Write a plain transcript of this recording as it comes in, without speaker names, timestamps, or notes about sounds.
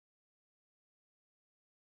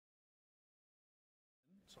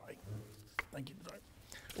Thank you.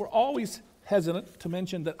 We're always hesitant to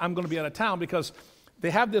mention that I'm going to be out of town because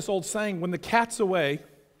they have this old saying, when the cat's away,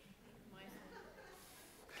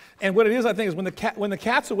 and what it is, I think, is when the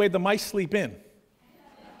cat's away, the mice sleep in.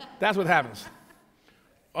 That's what happens.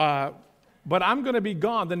 But I'm going to be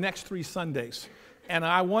gone the next 3 Sundays. And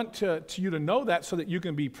I want you to know that so that you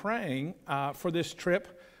can be praying for this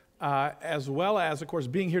trip, as well as, of course,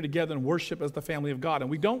 being here together and worship as the family of God.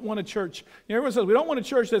 And we don't want a church, everyone says, we don't want a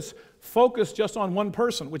church that's focused just on one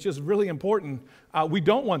person, which is really important. We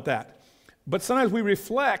don't want that. But sometimes we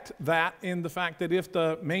reflect that in the fact that if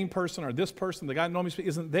the main person or this person, the guy who normally speaks,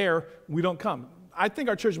 isn't there, we don't come. I think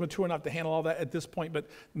our church is mature enough to handle all that at this point, but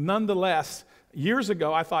nonetheless, years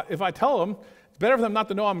ago, I thought if I tell them, it's better for them not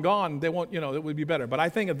to know I'm gone, they won't, it would be better. But I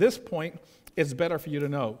think at this point, it's better for you to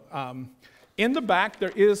know. In the back,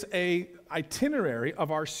 there is an itinerary of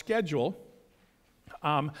our schedule.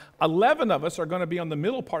 11 of us are going to be on the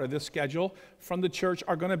middle part of this schedule from the church,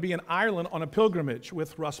 are going to be in Ireland on a pilgrimage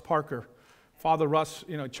with Russ Parker. Father Russ,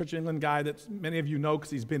 Church of England guy that many of you know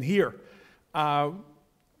because he's been here.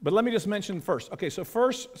 But let me just mention first. Okay, so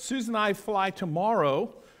first, Susan and I fly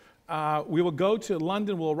tomorrow. We will go to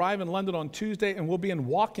London. We'll arrive in London on Tuesday, and we'll be in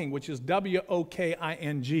Woking, which is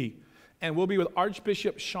W-O-K-I-N-G. And we'll be with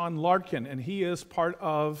Archbishop Sean Larkin, and he is part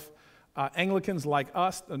of Anglicans like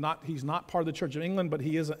us. He's not part of the Church of England, but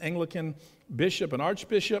he is an Anglican bishop and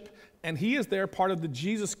archbishop, and he is there part of the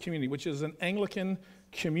Jesus community, which is an Anglican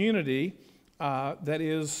community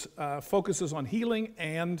that focuses on healing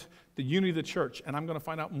and the unity of the church. And I'm going to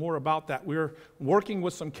find out more about that. We're working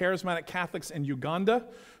with some charismatic Catholics in Uganda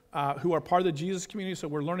who are part of the Jesus community, so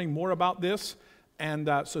we're learning more about this. And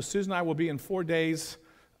so Susan and I will be in 4 days.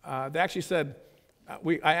 They actually said,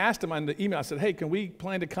 I asked them on the email, I said, hey, can we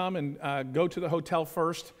plan to come and go to the hotel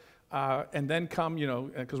first and then come,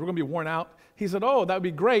 because we're going to be worn out. He said, oh, that would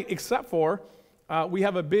be great, except for we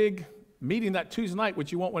have a big meeting that Tuesday night,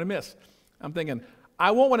 which you won't want to miss. I'm thinking, I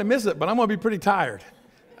won't want to miss it, but I'm going to be pretty tired.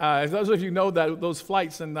 Those of you know that those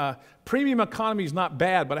flights, and premium economy is not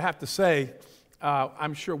bad, but I have to say,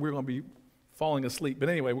 I'm sure we're going to be falling asleep. But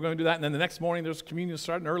anyway, we're going to do that, and then the next morning there's communion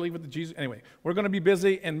starting early with the Jesus. Anyway, we're going to be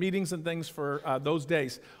busy and meetings and things for those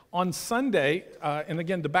days. On Sunday, and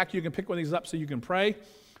again, the back you can pick one of these up so you can pray.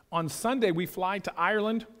 On Sunday, we fly to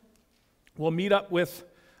Ireland. We'll meet up with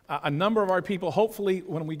a number of our people. Hopefully,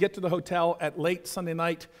 when we get to the hotel at late Sunday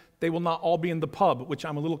night, they will not all be in the pub, which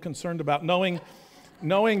I'm a little concerned about. Knowing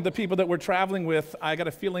the people that we're traveling with, I got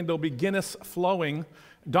a feeling there'll be Guinness flowing.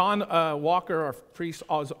 Don Walker, our priest,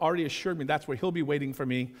 has already assured me that's where he'll be waiting for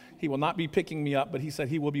me. He will not be picking me up, but he said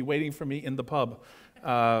he will be waiting for me in the pub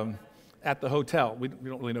at the hotel. We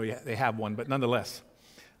don't really know they have one, but nonetheless.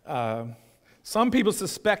 Some people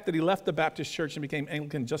suspect that he left the Baptist church and became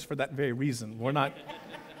Anglican just for that very reason.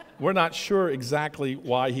 We're not sure exactly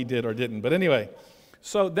why he did or didn't. But anyway,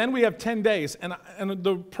 so then we have 10 days. And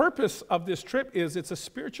the purpose of this trip is it's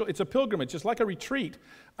a pilgrimage. It's like a retreat.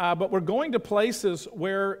 But we're going to places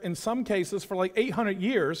where, in some cases, for like 800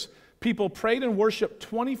 years, people prayed and worshiped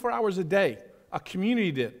 24 hours a day. A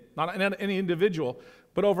community did, not any individual.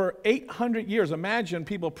 But over 800 years, imagine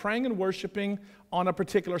people praying and worshiping on a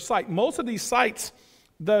particular site. Most of these sites,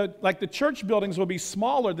 like the church buildings, will be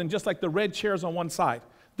smaller than just like the red chairs on one side.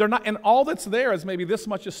 They're not, and all that's there is maybe this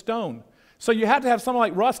much of stone. So you have to have someone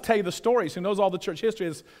like Russ tell you the stories, who knows all the church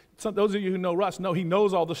history. Those of you who know Russ know he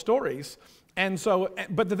knows all the stories. And so,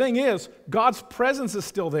 but the thing is, God's presence is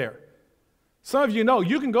still there. Some of you know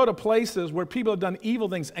you can go to places where people have done evil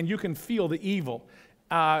things and you can feel the evil.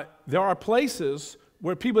 There are places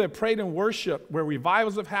where people have prayed and worshiped, where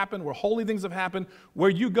revivals have happened, where holy things have happened. Where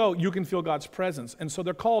you go, you can feel God's presence. And so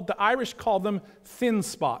the Irish call them thin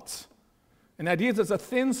spots. And the idea is it's a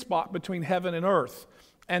thin spot between heaven and earth.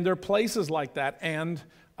 And there are places like that. And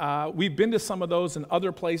we've been to some of those in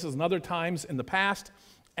other places and other times in the past.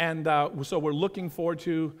 And so we're looking forward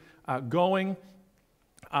to going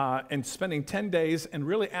and spending 10 days and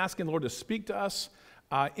really asking the Lord to speak to us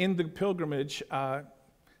in the pilgrimage. We're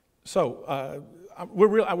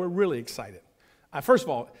really excited. First of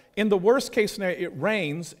all, in the worst case scenario, it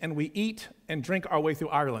rains and we eat and drink our way through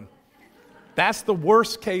Ireland. That's the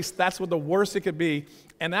worst case. That's what the worst it could be.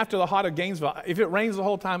 And after the hot of Gainesville, if it rains the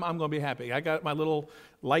whole time, I'm going to be happy. I got my little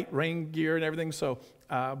light rain gear and everything. So,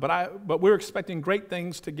 but we're expecting great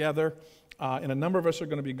things together, and a number of us are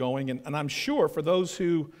going to be going. And I'm sure for those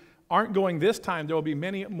who aren't going this time, there will be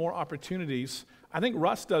many more opportunities. I think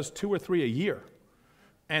Russ does 2 or 3 a year.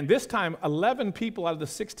 And this time, 11 people out of the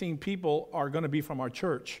 16 people are going to be from our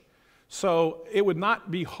church. So it would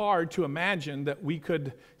not be hard to imagine that we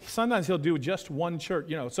could, sometimes he'll do just one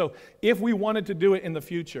church, So if we wanted to do it in the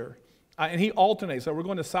future, And he alternates. So we're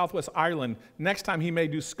going to Southwest Ireland. Next time he may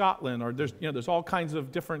do Scotland, or there's all kinds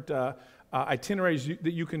of different itineraries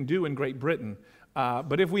that you can do in Great Britain.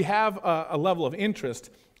 But if we have a level of interest,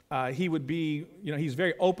 he would be, he's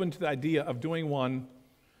very open to the idea of doing one.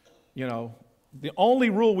 The only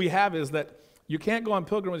rule we have is that you can't go on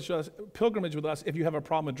pilgrimage with us if you have a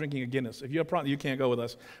problem with drinking a Guinness. If you have a problem, you can't go with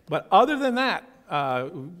us. But other than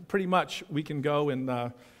that, pretty much we can go.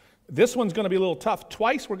 And this one's going to be a little tough.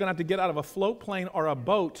 Twice we're going to have to get out of a float plane or a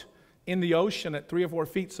boat in the ocean at 3 or 4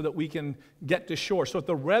 feet so that we can get to shore. So if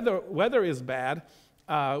the weather is bad,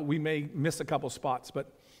 we may miss a couple spots. But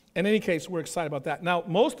in any case, we're excited about that. Now,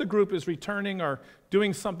 most of the group is returning or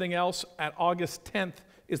doing something else. At August 10th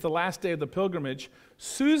is the last day of the pilgrimage.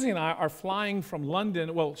 Susie and I are flying from London,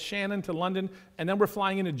 Shannon to London, and then we're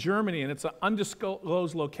flying into Germany, and it's an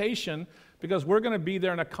undisclosed location because we're going to be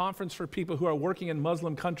there in a conference for people who are working in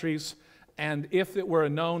Muslim countries, and if it were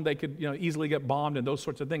known, they could easily get bombed and those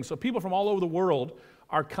sorts of things. So people from all over the world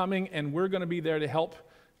are coming, and we're going to be there to help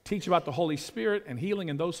teach about the Holy Spirit and healing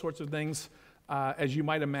and those sorts of things, as you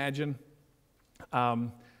might imagine.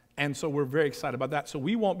 And so we're very excited about that. So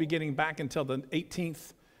we won't be getting back until the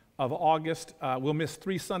 18th of August. We'll miss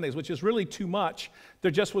 3 Sundays, which is really too much.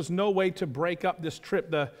 There just was no way to break up this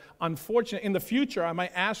trip. Unfortunately, in the future, I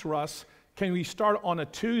might ask Russ, can we start on a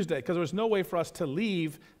Tuesday? Because there was no way for us to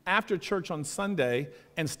leave after church on Sunday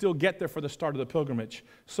and still get there for the start of the pilgrimage.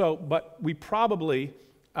 But we probably,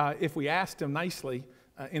 if we asked him nicely,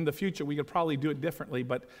 in the future, we could probably do it differently.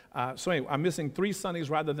 But so anyway, I'm missing 3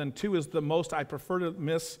 Sundays rather than 2 is the most I prefer to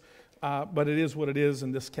miss. But it is what it is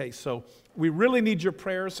in this case. So we really need your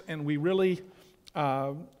prayers, and we really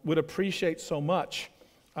would appreciate so much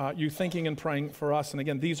you thinking and praying for us. And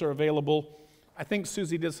again, these are available. I think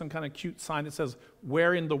Susie did some kind of cute sign that says,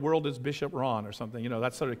 "Where in the world is Bishop Ron?" or something.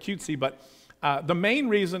 That's sort of cutesy. But the main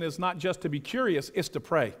reason is not just to be curious, it's to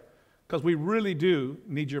pray. Because we really do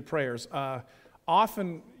need your prayers.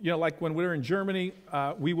 Often, like when we're in Germany,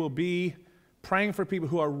 we will be praying for people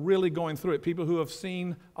who are really going through it, people who have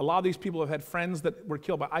seen, a lot of these people have had friends that were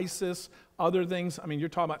killed by ISIS, other things. I mean, you're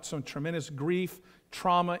talking about some tremendous grief,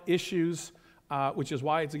 trauma, issues, which is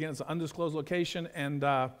why it's an undisclosed location, and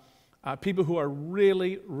people who are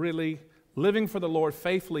really, really living for the Lord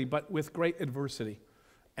faithfully, but with great adversity.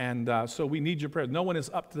 And so we need your prayers. No one is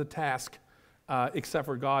up to the task except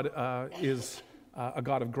for God is a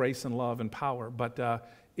God of grace and love and power. But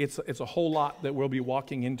it's a whole lot that we'll be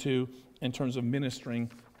walking into in terms of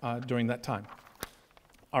ministering during that time.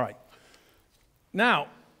 All right. Now,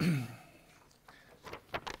 it's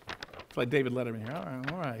like David Letterman here.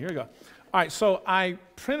 All right, here we go. All right, so I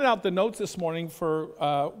printed out the notes this morning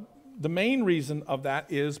for the main reason of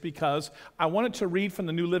that is because I wanted to read from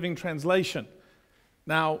the New Living Translation.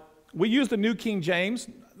 Now, we use the New King James.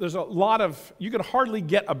 There's a lot of, you could hardly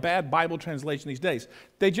get a bad Bible translation these days.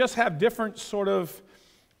 They just have different sort of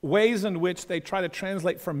ways in which they try to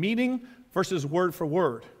translate from meaning versus word for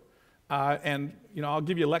word. And I'll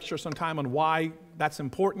give you a lecture sometime on why that's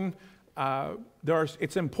important.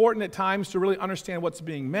 It's important at times to really understand what's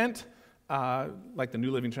being meant, like the New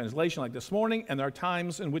Living Translation, like this morning, and there are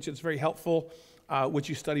times in which it's very helpful, which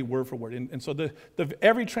you study word for word. And so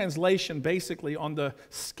every translation basically on the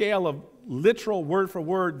scale of literal word for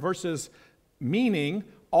word versus meaning,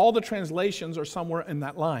 all the translations are somewhere in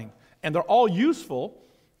that line. And they're all useful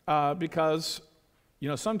because,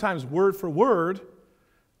 sometimes word for word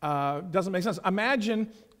doesn't make sense.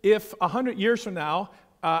 Imagine if 100 years from now,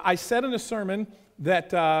 I said in a sermon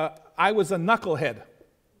that I was a knucklehead.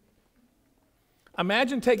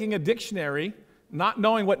 Imagine taking a dictionary, not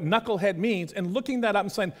knowing what knucklehead means, and looking that up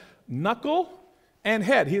and saying, knuckle and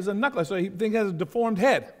head. He's a knucklehead, so he thinks he has a deformed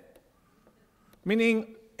head.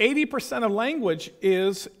 Meaning 80% of language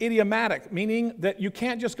is idiomatic, meaning that you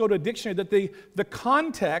can't just go to a dictionary, that the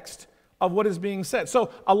context of what is being said.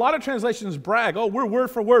 So a lot of translations brag, we're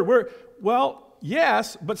word for word. Well,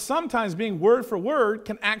 yes, but sometimes being word for word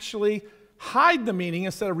can actually hide the meaning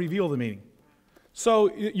instead of reveal the meaning.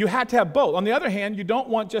 So you had to have both. On the other hand, you don't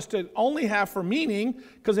want just to only have for meaning,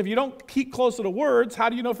 because if you don't keep close to the words, how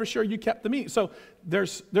do you know for sure you kept the meaning? So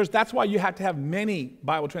that's why you have to have many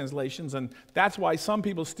Bible translations, and that's why some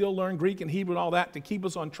people still learn Greek and Hebrew and all that to keep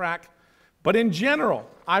us on track. But in general,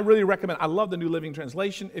 I really recommend, I love the New Living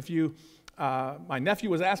Translation. My nephew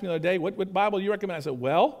was asking me the other day, what Bible do you recommend?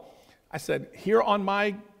 I said, here on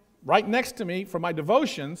right next to me for my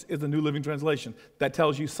devotions is the New Living Translation. That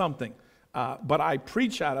tells you something. But I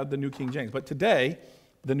preach out of the New King James. But today,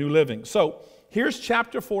 the New Living. So here's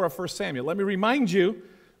chapter 4 of 1 Samuel. Let me remind you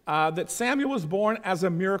that Samuel was born as a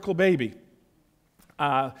miracle baby.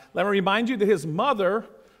 Let me remind you that his mother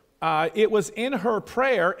it was in her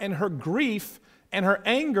prayer and her grief and her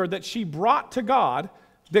anger that she brought to God,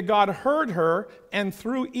 that God heard her, and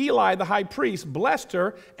through Eli, the high priest, blessed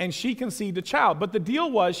her, and she conceived a child. But the deal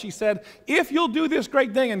was, she said, if you'll do this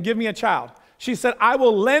great thing and give me a child, she said, I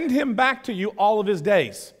will lend him back to you all of his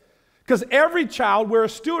days. Because every child we're a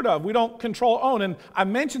steward of. We don't control or own. And I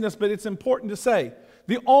mentioned this, but it's important to say,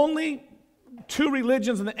 the only two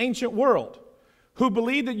religions in the ancient world who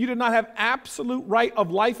believed that you did not have absolute right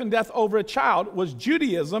of life and death over a child was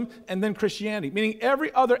Judaism and then Christianity. Meaning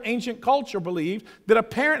every other ancient culture believed that a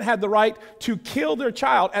parent had the right to kill their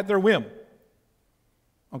child at their whim.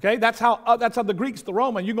 Okay, that's how the Greeks, the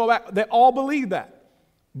Romans, you go back, they all believed that.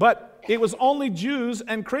 But it was only Jews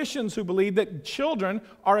and Christians who believed that children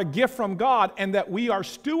are a gift from God and that we are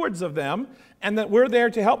stewards of them and that we're there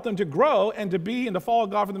to help them to grow and to be and to follow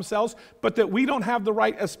God for themselves, but that we don't have the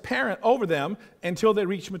right as parent over them until they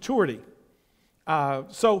reach maturity.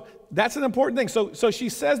 So that's an important thing. So she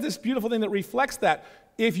says this beautiful thing that reflects that.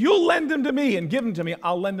 If you'll lend him to me and give him to me,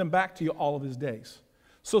 I'll lend him back to you all of his days.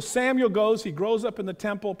 So Samuel goes, he grows up in the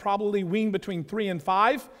temple, probably weaned between 3 and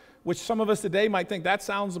 5, which some of us today might think that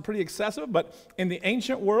sounds pretty excessive, but in the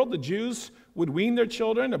ancient world, the Jews would wean their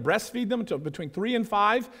children, to breastfeed them to between 3 and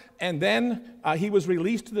 5, and then he was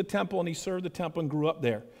released to the temple, and he served the temple and grew up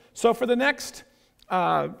there. So for the next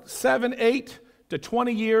 7, 8 to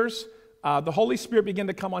 20 years, the Holy Spirit began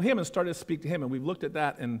to come on him and started to speak to him, and we've looked at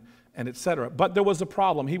that and et cetera. But there was a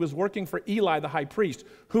problem. He was working for Eli, the high priest,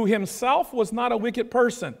 who himself was not a wicked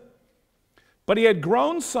person, but he had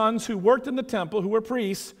grown sons who worked in the temple, who were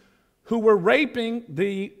priests, who were raping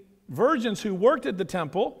the virgins who worked at the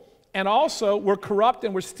temple, and also were corrupt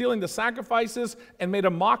and were stealing the sacrifices and made a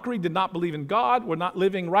mockery, did not believe in God, were not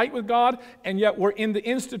living right with God, and yet were in the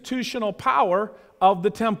institutional power of the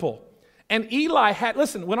temple. And Eli had,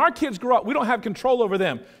 listen, when our kids grow up, we don't have control over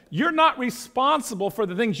them. You're not responsible for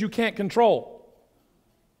the things you can't control.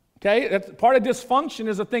 Okay? That's part of dysfunction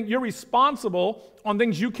is to think you're responsible on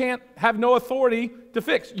things you can't have no authority to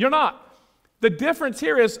fix. You're not. The difference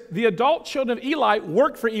here is the adult children of Eli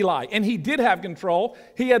worked for Eli, and he did have control.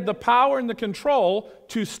 He had the power and the control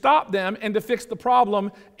to stop them and to fix the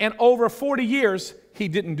problem, and over 40 years, he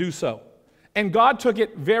didn't do so. And God took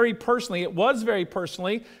it very personally. It was very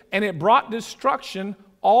personally, and it brought destruction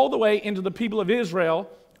all the way into the people of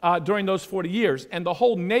Israel during those 40 years. And the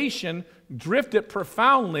whole nation drifted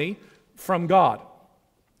profoundly from God.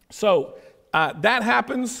 So that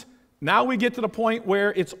happens. Now we get to the point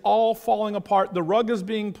where it's all falling apart. The rug is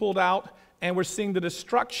being pulled out, and we're seeing the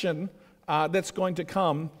destruction that's going to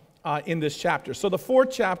come in this chapter. So the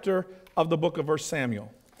 4th chapter of the book of 1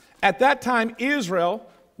 Samuel. At that time, Israel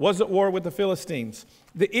was at war with the Philistines.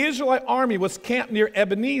 The Israelite army was camped near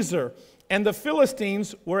Ebenezer, and the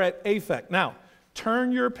Philistines were at Aphek. Now,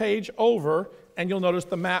 turn your page over, and you'll notice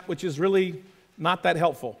the map, which is really not that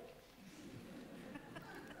helpful.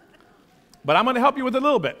 But I'm going to help you with it a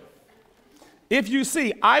little bit. If you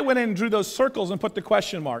see, I went in and drew those circles and put the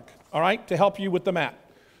question mark, all right, to help you with the map.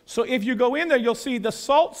 So if you go in there, you'll see the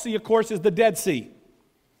Salt Sea, of course, is the Dead Sea.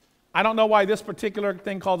 I don't know why this particular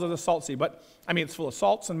thing calls it the Salt Sea, but I mean, it's full of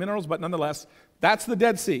salts and minerals, but nonetheless, that's the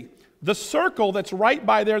Dead Sea. The circle that's right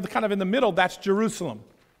by there, kind of in the middle, that's Jerusalem.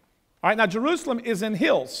 All right, now Jerusalem is in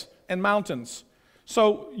hills and mountains.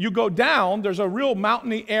 So you go down, there's a real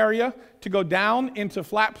mountainy area to go down into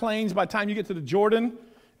flat plains by the time you get to the Jordan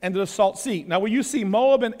and to the Salt Sea. Now, when you see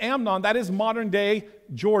Moab and Ammon, that is modern-day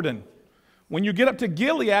Jordan. When you get up to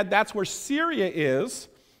Gilead, that's where Syria is.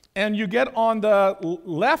 And you get on the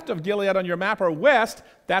left of Gilead on your map, or west,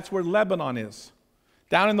 that's where Lebanon is.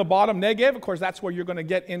 Down in the bottom, Negev, of course, that's where you're going to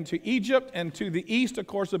get into Egypt. And to the east, of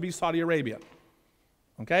course, would be Saudi Arabia.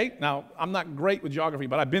 Okay? Now, I'm not great with geography,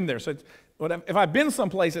 but I've been there. So if I've been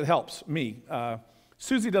someplace, it helps me.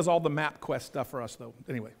 Susie does all the MapQuest stuff for us, though.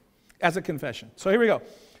 Anyway, as a confession. So here we go.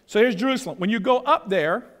 So here's Jerusalem. When you go up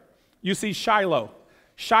there, you see Shiloh.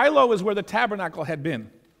 Shiloh is where the tabernacle had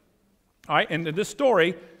been. All right, and in this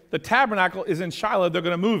story, the tabernacle is in Shiloh. They're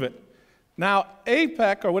going to move it. Now,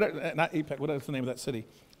 Aphek, or whatever, not Aphek, what is the name of that city?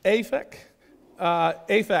 Aphek,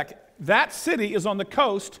 that city is on the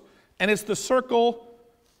coast, and it's the circle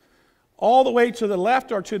all the way to the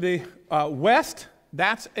left or to the west.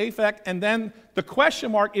 That's Aphek, and then the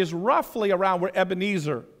question mark is roughly around where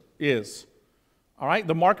Ebenezer is. All right,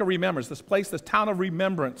 the mark of remembrance, this place, this town of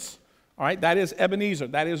remembrance. All right, that is Ebenezer.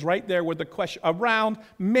 That is right there with the question, around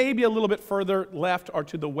maybe a little bit further left or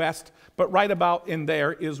to the west, but right about in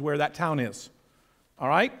there is where that town is. All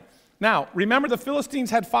right? Now, remember the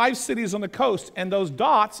Philistines had 5 cities on the coast, and those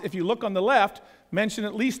dots, if you look on the left, mention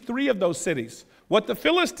at least 3 of those cities. What the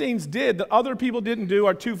Philistines did that other people didn't do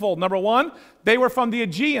are twofold. Number one, they were from the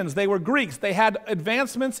Aegeans. They were Greeks. They had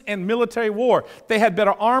advancements in military war. They had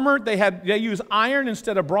better armor. They used iron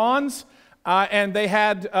instead of bronze. And they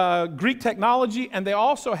had Greek technology. And they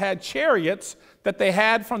also had chariots that they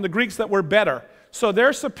had from the Greeks that were better. So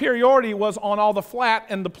their superiority was on all the flat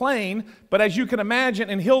and the plain. But as you can imagine,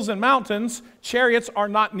 in hills and mountains, chariots are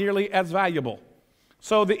not nearly as valuable.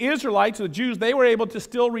 So the Israelites, the Jews, they were able to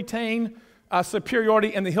still retain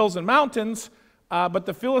superiority in the hills and mountains, but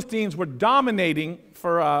the Philistines were dominating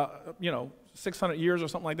for 600 years or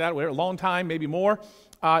something like that, a long time, maybe more,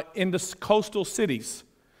 in the coastal cities.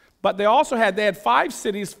 But they had 5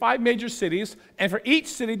 cities, 5 major cities, and for each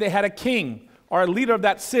city they had a king or a leader of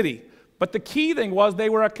that city. But the key thing was they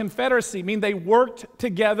were a confederacy, meaning they worked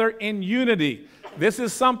together in unity. This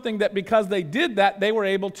is something that because they did that, they were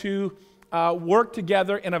able to work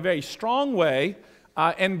together in a very strong way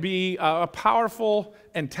and be a powerful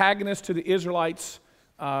antagonist to the Israelites,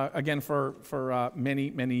 again, for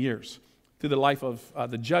many, many years, through the life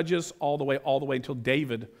of the judges all the way until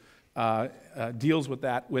David deals with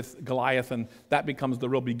that with Goliath, and that becomes the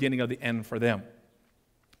real beginning of the end for them.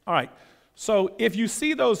 All right, so if you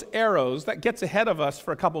see those arrows, that gets ahead of us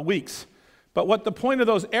for a couple weeks. But what the point of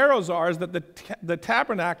those arrows are is that the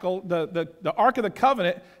tabernacle, the Ark of the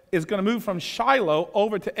Covenant, is going to move from Shiloh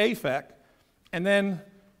over to Aphek. And then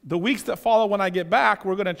the weeks that follow when I get back,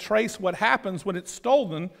 we're going to trace what happens when it's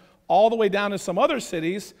stolen all the way down to some other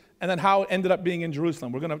cities, and then how it ended up being in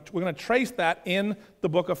Jerusalem. We're going to trace that in the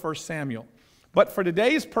book of 1 Samuel. But for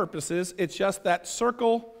today's purposes, it's just that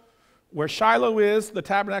circle where Shiloh is, the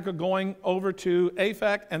tabernacle going over to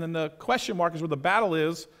Aphek, and then the question mark is where the battle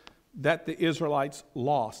is that the Israelites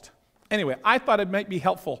lost. Anyway, I thought it might be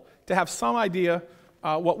helpful to have some idea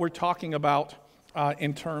what we're talking about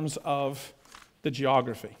in terms of the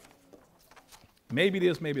geography. Maybe it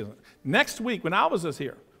is, maybe it isn't. Next week, when Alva's is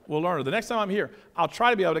here, we'll learn it. The next time I'm here, I'll try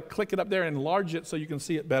to be able to click it up there and enlarge it so you can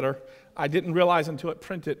see it better. I didn't realize until it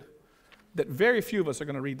printed that very few of us are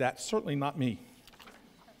going to read that, certainly not me.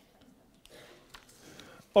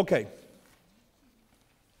 Okay.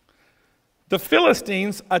 The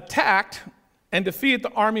Philistines attacked and defeated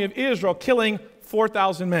the army of Israel, killing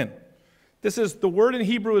 4,000 men. This is, the word in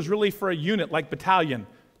Hebrew is really for a unit, like battalion,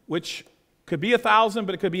 which could be 1,000,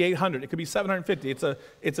 but it could be 800. It could be 750.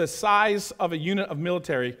 It's a size of a unit of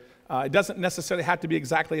military. It doesn't necessarily have to be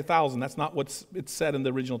exactly 1,000. That's not what's said in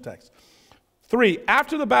the original text. 3,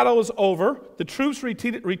 after the battle was over, the troops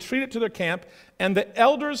retreated to their camp, and the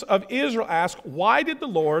elders of Israel asked, why did the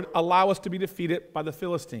Lord allow us to be defeated by the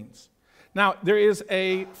Philistines? Now, there is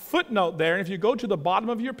a footnote there, and if you go to the bottom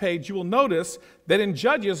of your page, you will notice that in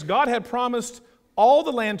Judges, God had promised all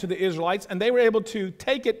the land to the Israelites, and they were able to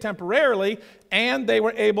take it temporarily, and they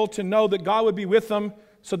were able to know that God would be with them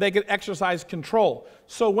so they could exercise control.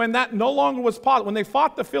 So when that no longer was possible, when they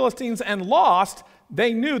fought the Philistines and lost,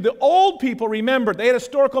 they knew, the old people remembered, they had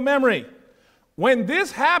historical memory. When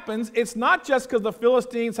this happens, it's not just because the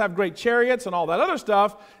Philistines have great chariots and all that other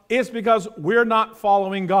stuff, it's because we're not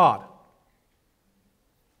following God.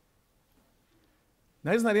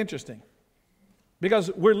 Now, isn't that interesting?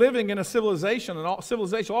 Because we're living in a civilization all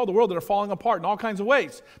over the world that are falling apart in all kinds of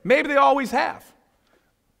ways. Maybe they always have.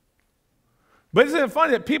 But isn't it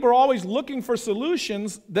funny that people are always looking for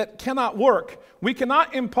solutions that cannot work? We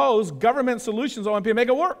cannot impose government solutions on people to make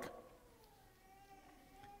it work.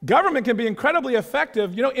 Government can be incredibly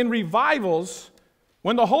effective. You know, in revivals,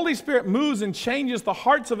 when the Holy Spirit moves and changes the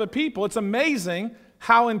hearts of a people, it's amazing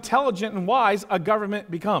how intelligent and wise a government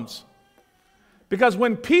becomes. Because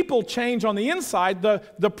when people change on the inside,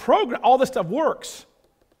 the program, all this stuff works.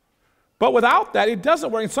 But without that, it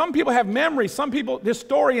doesn't work. And some people have memory. Some people,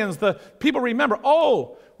 historians, the people remember,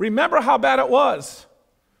 remember how bad it was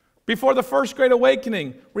before the First Great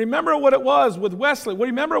Awakening. Remember what it was with Wesley.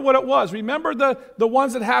 Remember what it was. Remember the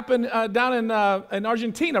ones that happened down in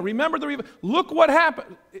Argentina. Remember look what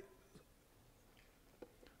happened.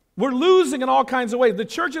 We're losing in all kinds of ways. The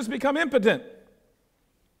church has become impotent.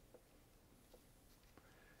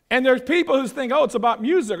 And there's people who think, it's about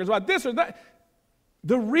music, it's about this or that.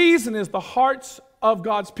 The reason is the hearts of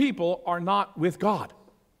God's people are not with God,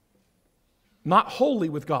 not wholly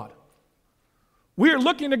with God. We are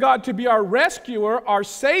looking to God to be our rescuer, our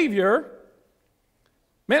savior.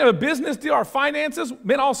 Man, a business deal, our finances,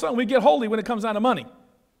 man, all of a sudden we get holy when it comes down to money.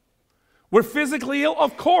 We're physically ill,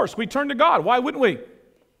 of course, we turn to God. Why wouldn't we?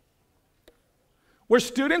 We're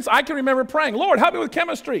students. I can remember praying, Lord, help me with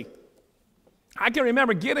chemistry. I can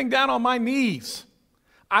remember getting down on my knees.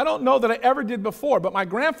 I don't know that I ever did before, but my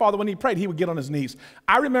grandfather, when he prayed, he would get on his knees.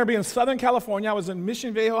 I remember being in Southern California. I was in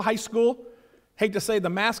Mission Viejo High School. Hate to say the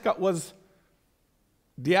mascot was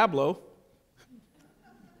Diablo.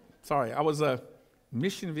 Sorry, I was a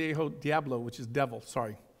Mission Viejo Diablo, which is devil.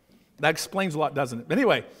 Sorry. That explains a lot, doesn't it? But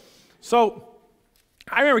anyway, so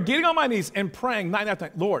I remember getting on my knees and praying night after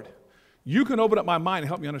night, Lord, you can open up my mind and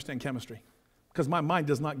help me understand chemistry, because my mind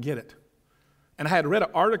does not get it. And I had read an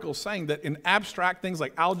article saying that in abstract things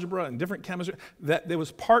like algebra and different chemistry, that there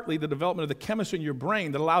was partly the development of the chemistry in your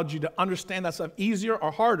brain that allowed you to understand that stuff easier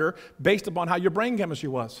or harder based upon how your brain chemistry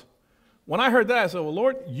was. When I heard that, I said, well,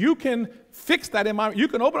 Lord, you can fix that in my, you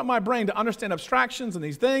can open up my brain to understand abstractions and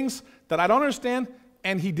these things that I don't understand,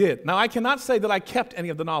 and he did. Now, I cannot say that I kept any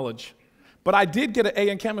of the knowledge, but I did get an A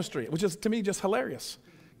in chemistry, which is, to me, just hilarious.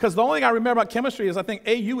 Because the only thing I remember about chemistry is I think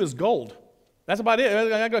AU is gold. That's about it.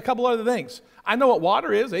 I got a couple other things. I know what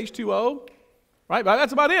water is, H2O, right? But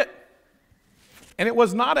that's about it. And it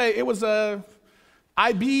was not a, it was a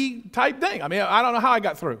IB type thing. I mean, I don't know how I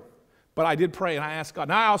got through. But I did pray and I asked God.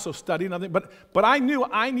 Now I also studied nothing, but I knew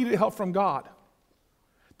I needed help from God.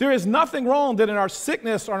 There is nothing wrong that in our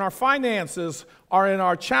sickness or in our finances or in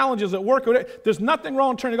our challenges at work, there's nothing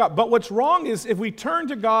wrong turning to God. But what's wrong is if we turn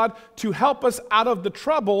to God to help us out of the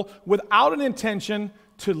trouble without an intention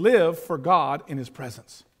to live for God in his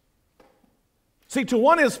presence. See, to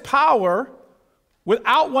want his power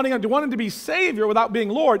without wanting to be Savior without being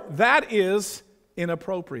Lord, that is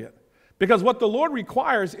inappropriate. Because what the Lord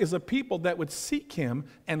requires is a people that would seek him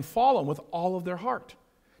and follow him with all of their heart.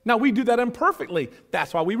 Now, we do that imperfectly.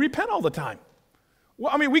 That's why we repent all the time.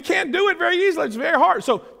 Well, I mean, we can't do it very easily. It's very hard.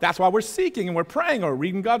 So that's why we're seeking and we're praying or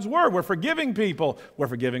reading God's word. We're forgiving people. We're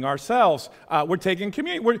forgiving ourselves. We're taking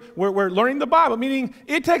communion. We're learning the Bible, meaning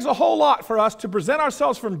it takes a whole lot for us to present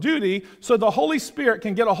ourselves from duty so the Holy Spirit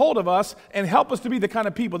can get a hold of us and help us to be the kind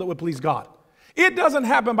of people that would please God. It doesn't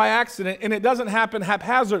happen by accident, and it doesn't happen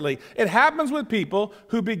haphazardly. It happens with people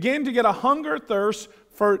who begin to get a hunger, thirst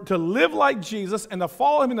to live like Jesus and to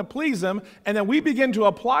follow him and to please him, and then we begin to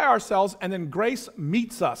apply ourselves, and then grace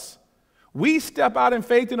meets us. We step out in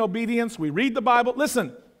faith and obedience. We read the Bible.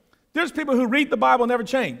 Listen, there's people who read the Bible and never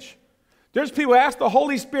change. There's people who ask the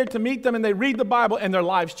Holy Spirit to meet them, and they read the Bible, and their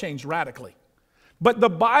lives change radically. But the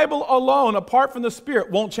Bible alone, apart from the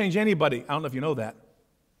Spirit, won't change anybody. I don't know if you know that.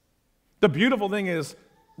 The beautiful thing is,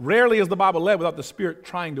 rarely is the Bible led without the Spirit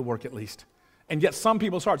trying to work at least. And yet some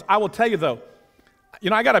people's hearts. I will tell you though,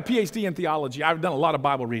 I got a PhD in theology. I've done a lot of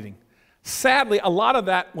Bible reading. Sadly, a lot of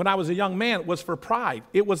that when I was a young man was for pride.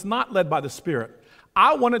 It was not led by the Spirit.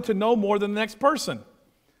 I wanted to know more than the next person.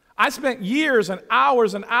 I spent years and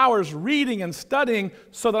hours reading and studying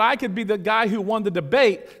so that I could be the guy who won the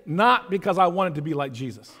debate, not because I wanted to be like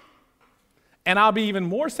Jesus. And I'll be even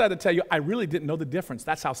more sad to tell you, I really didn't know the difference.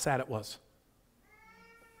 That's how sad it was.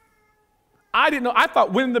 I didn't know. I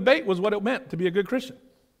thought winning debate was what it meant to be a good Christian.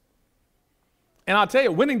 And I'll tell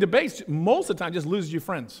you, winning debates most of the time just loses you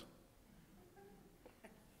friends.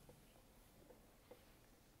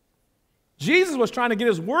 Jesus was trying to get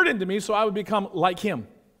his word into me so I would become like him.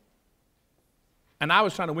 And I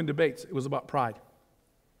was trying to win debates. It was about pride.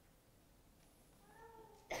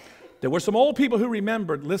 There were some old people who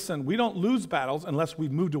remembered, listen, we don't lose battles unless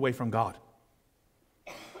we've moved away from God.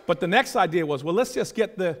 But the next idea was, well, let's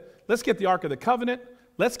get the Ark of the Covenant.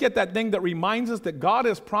 Let's get that thing that reminds us that God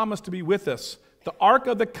has promised to be with us. The Ark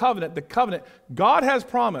of the Covenant, God has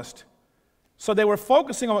promised. So they were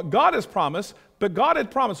focusing on what God has promised, but God had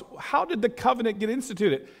promised. How did the covenant get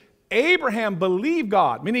instituted? Abraham believed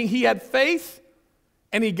God, meaning he had faith,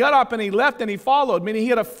 and he got up and he left and he followed, meaning he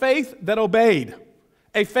had a faith that obeyed.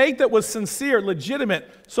 A faith that was sincere, legitimate.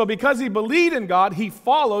 So because he believed in God, he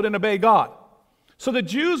followed and obeyed God. So the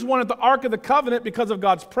Jews wanted the Ark of the Covenant because of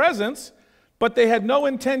God's presence, but they had no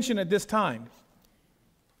intention at this time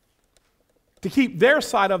to keep their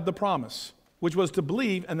side of the promise, which was to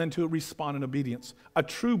believe and then to respond in obedience. A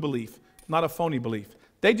true belief, not a phony belief.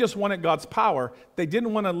 They just wanted God's power. They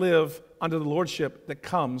didn't want to live under the lordship that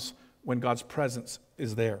comes when God's presence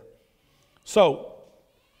is there. So,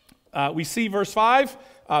 we see verse 5,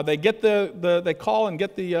 they call and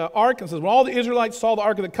get the ark, and says, when all the Israelites saw the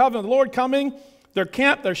Ark of the Covenant of the Lord coming,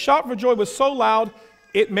 their shout for joy was so loud,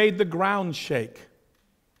 it made the ground shake.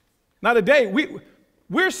 Now today,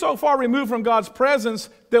 we're so far removed from God's presence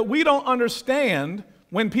that we don't understand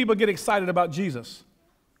when people get excited about Jesus.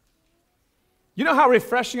 You know how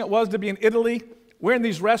refreshing it was to be in Italy? We're in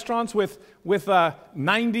these restaurants with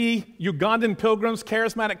 90 Ugandan pilgrims,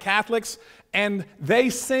 charismatic Catholics, and they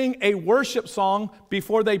sing a worship song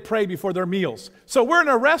before they pray before their meals. So we're in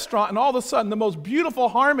a restaurant, and all of a sudden the most beautiful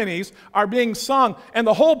harmonies are being sung, and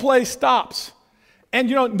the whole place stops. And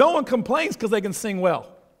you know, no one complains because they can sing well.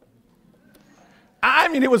 I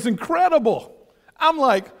mean, it was incredible. I'm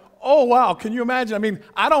like, oh wow, can you imagine? I mean,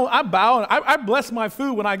 I bow, and I bless my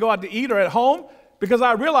food when I go out to eat or at home, because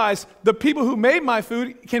I realize the people who made my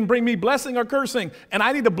food can bring me blessing or cursing, and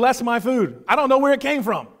I need to bless my food. I don't know where it came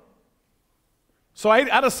from. So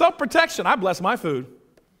out of self-protection, I bless my food.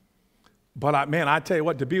 But I tell you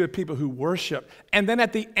what, to be with people who worship, and then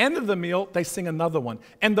at the end of the meal, they sing another one.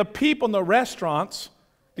 And the people in the restaurants,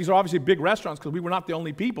 these are obviously big restaurants because we were not the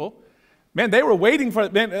only people. Man, they were waiting for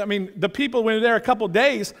it. The people, when they were there a couple of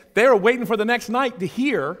days, they were waiting for the next night to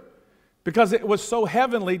hear, because it was so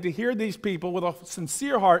heavenly to hear these people with a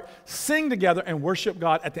sincere heart sing together and worship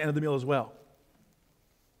God at the end of the meal as well.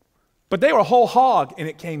 But they were a whole hog, and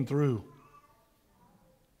it came through.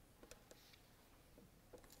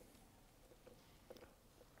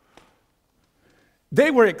 They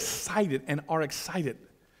were excited and are excited.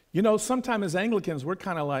 You know, sometimes as Anglicans, we're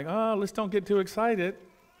kind of like, oh, let's don't get too excited.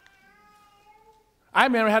 I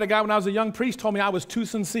remember I had a guy when I was a young priest told me I was too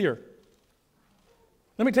sincere.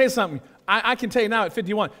 Let me tell you something. I can tell you now at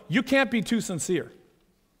 51, you can't be too sincere.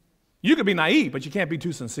 You could be naive, but you can't be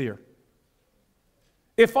too sincere.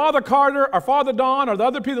 If Father Carter or Father Don or the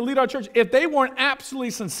other people that lead our church, if they weren't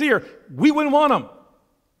absolutely sincere, we wouldn't want them.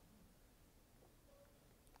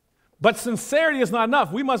 But sincerity is not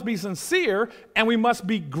enough. We must be sincere, and we must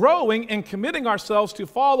be growing and committing ourselves to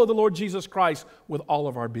follow the Lord Jesus Christ with all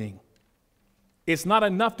of our being. It's not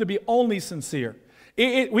enough to be only sincere.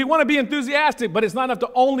 We want to be enthusiastic, but it's not enough to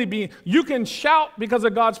only be. You can shout because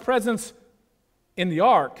of God's presence in the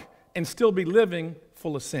ark and still be living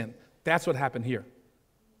full of sin. That's what happened here.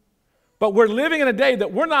 But we're living in a day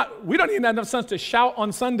that we don't even have enough sense to shout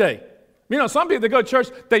on Sunday. You know, some people that go to church,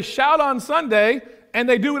 they shout on Sunday, and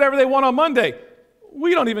they do whatever they want on Monday.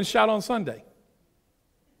 We don't even shout on Sunday.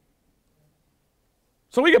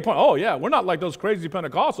 So we get point, oh yeah, we're not like those crazy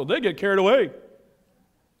Pentecostals. They get carried away.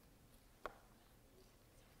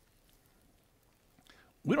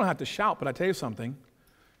 We don't have to shout, but I tell you something.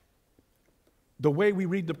 The way we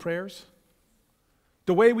read the prayers,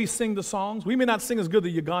 the way we sing the songs, we may not sing as good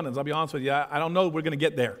as the Ugandans, I'll be honest with you. I don't know if we're going to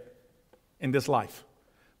get there in this life.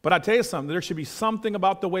 But I tell you something, there should be something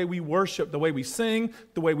about the way we worship, the way we sing,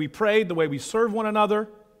 the way we pray, the way we serve one another,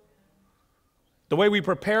 the way we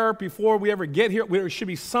prepare before we ever get here. There should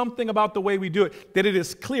be something about the way we do it, that it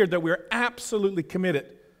is clear that we're absolutely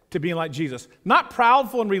committed to being like Jesus. Not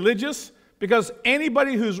proudful and religious, because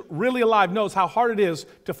anybody who's really alive knows how hard it is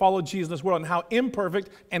to follow Jesus in this world and how imperfect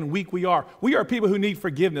and weak we are. We are people who need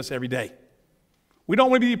forgiveness every day. We don't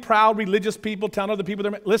want to be proud, religious people telling other people,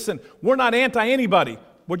 listen, we're not anti-anybody.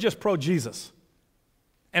 We're just pro-Jesus.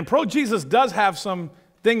 And pro-Jesus does have some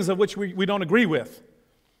things of which we don't agree with.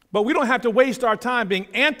 But we don't have to waste our time being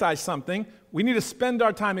anti-something. We need to spend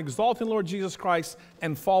our time exalting Lord Jesus Christ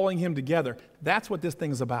and following him together. That's what this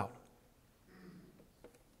thing is about.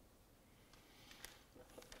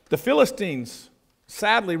 The Philistines,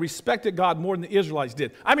 sadly, respected God more than the Israelites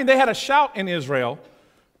did. I mean, they had a shout in Israel,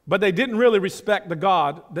 but they didn't really respect the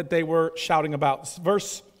God that they were shouting about.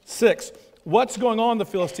 Verse 6, what's going on, the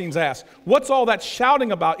Philistines asked. What's all that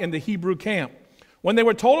shouting about in the Hebrew camp? When they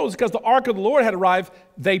were told it was because the ark of the Lord had arrived,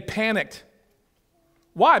 they panicked.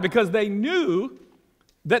 Why? Because they knew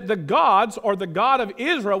that the gods, or the God of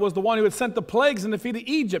Israel, was the one who had sent the plagues and defeated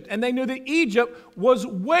Egypt. And they knew that Egypt was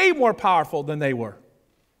way more powerful than they were.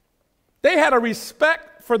 They had a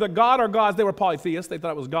respect for the God or gods. They were polytheists. They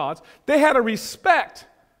thought it was gods. They had a respect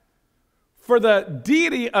for the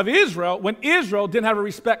deity of Israel when Israel didn't have a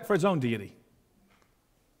respect for its own deity.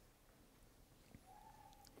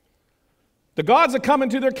 The gods had come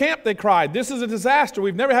into their camp, they cried. This is a disaster.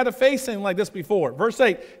 We've never had to face anything like this before. Verse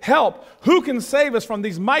 8, help. Who can save us from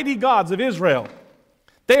these mighty gods of Israel?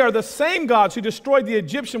 They are the same gods who destroyed the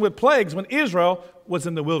Egyptian with plagues when Israel was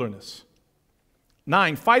in the wilderness.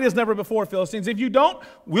 9, fight as never before, Philistines. If you don't,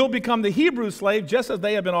 we'll become the Hebrew slave just as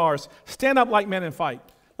they have been ours. Stand up like men and fight.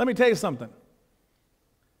 Let me tell you something.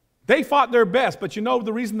 They fought their best, but you know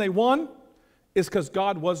the reason they won is because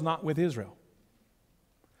God was not with Israel.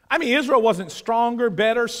 I mean, Israel wasn't stronger,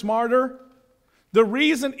 better, smarter. The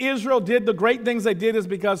reason Israel did the great things they did is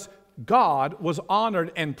because God was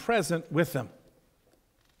honored and present with them.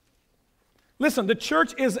 Listen, the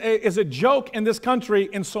church is a joke in this country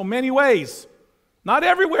in so many ways. Not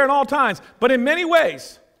everywhere and all times, but in many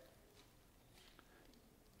ways.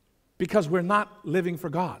 Because we're not living for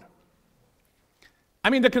God.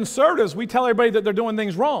 I mean, the conservatives, we tell everybody that they're doing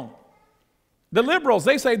things wrong. The liberals,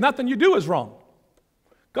 they say nothing you do is wrong.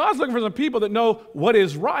 God's looking for some people that know what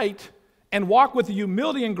is right and walk with the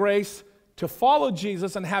humility and grace to follow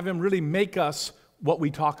Jesus and have him really make us what we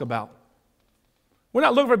talk about. We're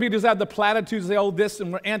not looking for people who have the platitudes, say, oh, this,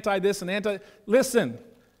 and we're anti this and anti. Listen,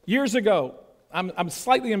 years ago, I'm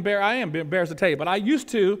slightly embarrassed. I am embarrassed to tell you, but I used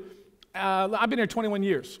to, I've been here 21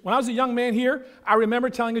 years. When I was a young man here, I remember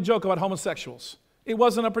telling a joke about homosexuals. It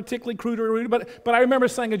wasn't a particularly crude or rude, but I remember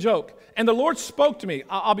saying a joke. And the Lord spoke to me.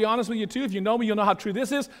 I'll be honest with you, too. If you know me, you'll know how true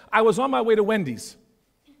this is. I was on my way to Wendy's.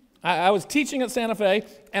 I was teaching at Santa Fe,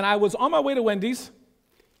 and I was on my way to Wendy's,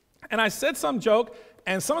 and I said some joke,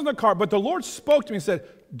 and someone's in the car, but the Lord spoke to me and said,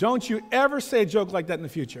 don't you ever say a joke like that in the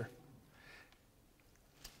future.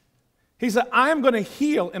 He said, I'm going to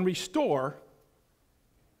heal and restore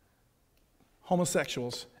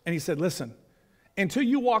homosexuals. And he said, listen, until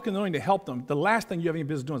you walk in the anointing to help them, the last thing you have any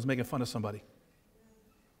business doing is making fun of somebody.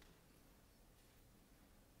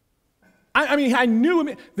 I mean, I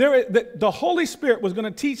knew the Holy Spirit was going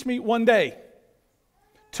to teach me one day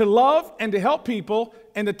to love and to help people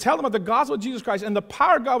and to tell them about the gospel of Jesus Christ, and the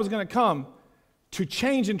power of God was going to come to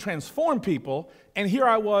change and transform people, and here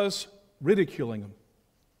I was ridiculing them.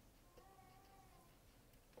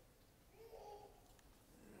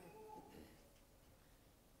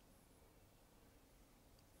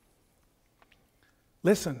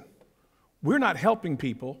 Listen, we're not helping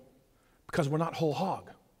people because we're not whole hog.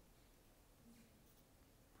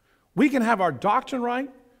 We can have our doctrine right.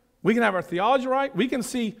 We can have our theology right.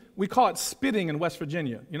 We call it spitting in West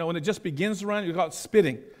Virginia. You know, when it just begins to run, we call it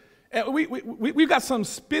spitting. And we've got some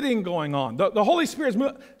spitting going on. The Holy Spirit's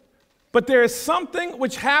moving. But there is something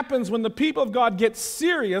which happens when the people of God get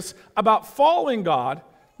serious about following God.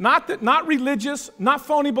 Not religious, not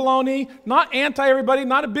phony baloney, not anti-everybody,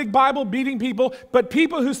 not a big Bible beating people, but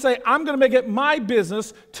people who say, I'm going to make it my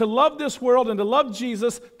business to love this world and to love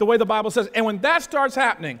Jesus the way the Bible says. And when that starts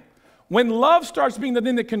happening, when love starts being the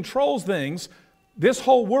thing that controls things, this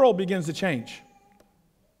whole world begins to change.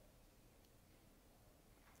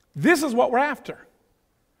 This is what we're after.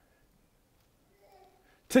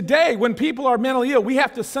 Today, when people are mentally ill, we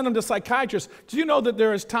have to send them to psychiatrists. Do you know that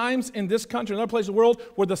there is times in this country and other places in the world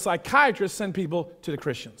where the psychiatrists send people to the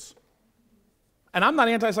Christians? And I'm not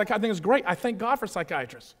anti-psychiatrist. I think it's great. I thank God for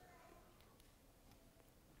psychiatrists.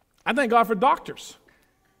 I thank God for doctors.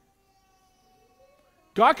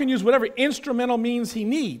 God can use whatever instrumental means he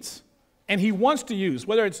needs and he wants to use,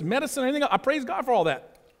 whether it's medicine or anything else. I praise God for all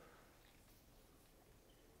that.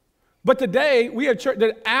 But today, we have church that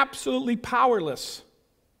are absolutely powerless.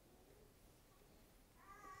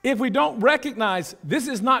 If we don't recognize this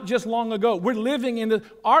is not just long ago, we're living in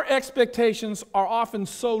our expectations are often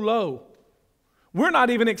so low. We're not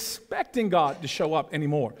even expecting God to show up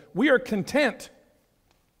anymore. We are content,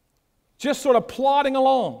 just sort of plodding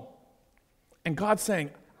along. And God's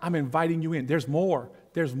saying, I'm inviting you in. There's more.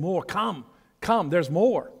 There's more. Come, there's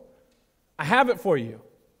more. I have it for you.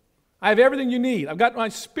 I have everything you need. I've got my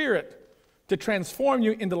Spirit to transform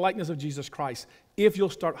you into the likeness of Jesus Christ. If you'll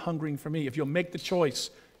start hungering for me, if you'll make the choice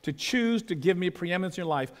to choose to give me preeminence in your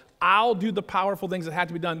life, I'll do the powerful things that have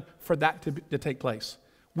to be done for that to take place.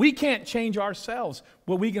 We can't change ourselves,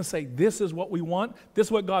 but we can say, this is what we want. This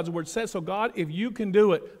is what God's word says. So God, if you can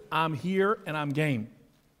do it, I'm here and I'm game.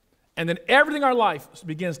 And then everything in our life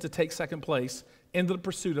begins to take second place into the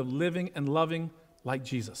pursuit of living and loving like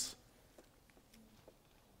Jesus.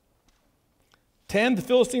 10, the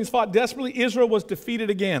Philistines fought desperately. Israel was defeated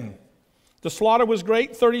again. The slaughter was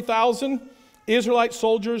great, 30,000. Israelite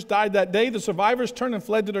soldiers died that day. The survivors turned and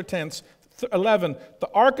fled to their tents. 11, the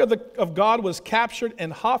ark of God was captured,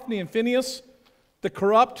 and Hophni and Phinehas, the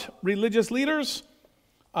corrupt religious leaders,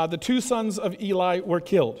 the two sons of Eli, were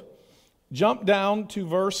killed. Jump down to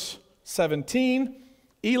verse 17.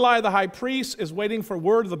 Eli, the high priest, is waiting for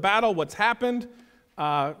word of the battle, what's happened.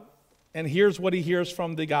 And here's what he hears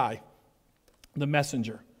from the guy, the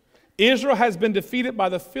messenger. Israel has been defeated by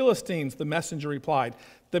the Philistines, the messenger replied.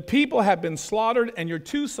 The people have been slaughtered, and your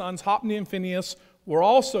two sons, Hophni and Phinehas, were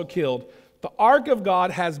also killed. The ark of God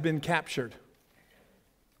has been captured.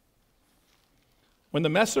 When the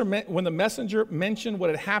messenger mentioned what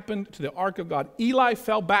had happened to the ark of God, Eli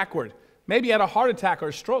fell backward. Maybe he had a heart attack or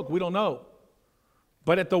a stroke, we don't know.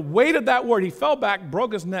 But at the weight of that word, he fell back,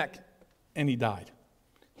 broke his neck, and he died.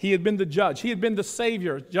 He had been the judge. He had been the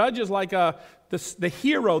savior. Judge is like the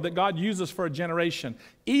hero that God uses for a generation.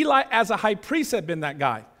 Eli, as a high priest, had been that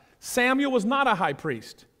guy. Samuel was not a high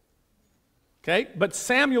priest. Okay? But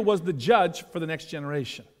Samuel was the judge for the next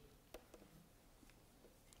generation.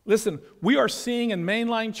 Listen, we are seeing in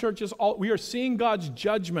mainline churches, we are seeing God's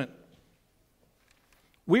judgment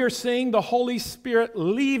We are seeing the Holy Spirit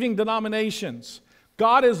leaving denominations.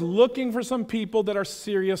 God is looking for some people that are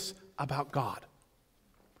serious about God.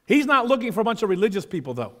 He's not looking for a bunch of religious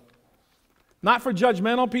people, though. Not for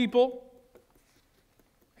judgmental people.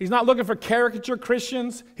 He's not looking for caricature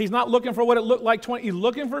Christians. He's not looking for what it looked like 20. He's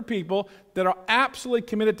looking for people that are absolutely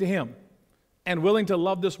committed to Him and willing to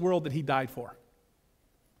love this world that He died for.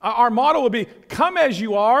 Our motto would be, come as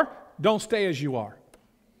you are, don't stay as you are.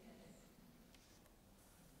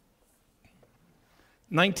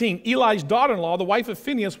 19, Eli's daughter-in-law, the wife of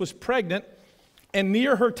Phinehas, was pregnant and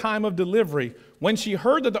near her time of delivery. When she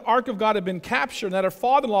heard that the ark of God had been captured and that her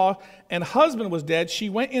father-in-law and husband was dead, she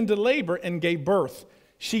went into labor and gave birth.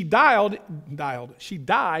 She died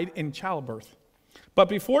in childbirth. But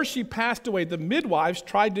before she passed away, the midwives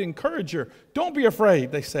tried to encourage her. Don't be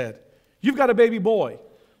afraid, they said. You've got a baby boy.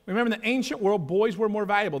 Remember, in the ancient world, boys were more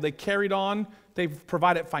valuable. They carried on. They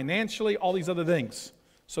provided financially, all these other things.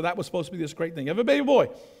 So that was supposed to be this great thing. You have a baby boy.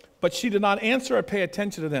 But she did not answer or pay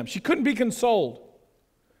attention to them. She couldn't be consoled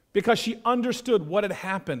because she understood what had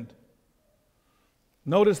happened.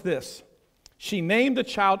 Notice this. She named the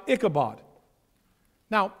child Ichabod.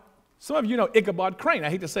 Now, some of you know Ichabod Crane. I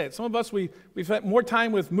hate to say it. Some of us, we've had more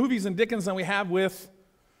time with movies and Dickens than we have with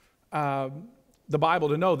the Bible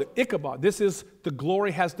to know that Ichabod, this is the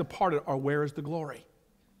glory has departed, or where is the glory?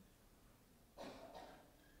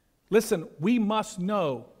 Listen, we must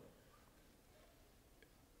know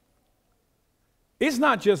it's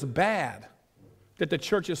not just bad that the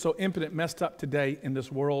church is so impotent, messed up today in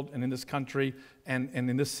this world and in this country and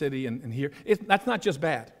in this city and here. That's not just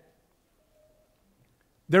bad.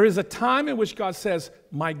 There is a time in which God says,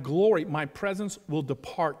 my glory, my presence will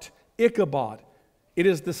depart. Ichabod. It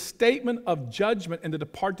is the statement of judgment and the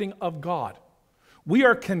departing of God. We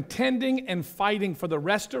are contending and fighting for the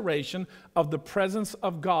restoration of the presence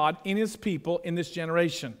of God in His people in this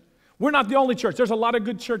generation. We're not the only church. There's a lot of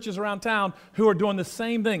good churches around town who are doing the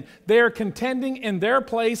same thing. They are contending in their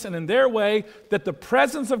place and in their way that the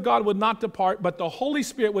presence of God would not depart, but the Holy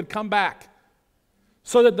Spirit would come back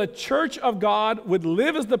so that the church of God would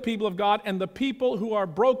live as the people of God, and the people who are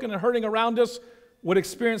broken and hurting around us would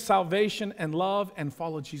experience salvation and love and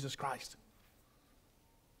follow Jesus Christ.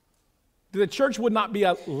 The church would not be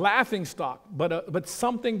a laughing stock, but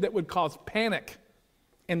something that would cause panic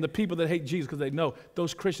in the people that hate Jesus, because they know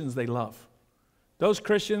those Christians they love. Those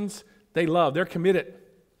Christians they love. They're committed.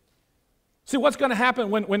 See, what's going to happen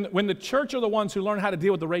when the church are the ones who learn how to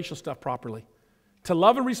deal with the racial stuff properly? To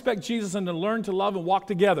love and respect Jesus and to learn to love and walk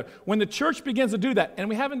together. When the church begins to do that, and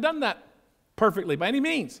we haven't done that perfectly by any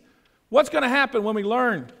means, what's going to happen when we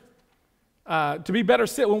learn to be better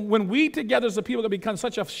sit? When we together as a people that become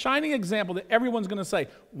such a shining example that everyone's going to say,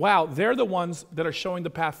 wow, they're the ones that are showing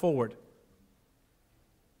the path forward.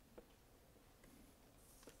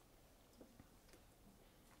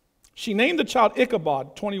 She named the child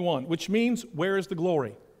Ichabod, 21, which means, where is the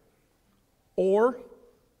glory? Or,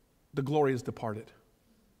 the glory is departed.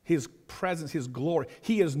 His presence, His glory,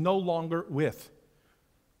 He is no longer with.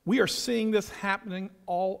 We are seeing this happening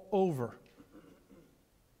all over.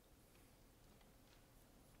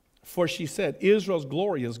 For she said, Israel's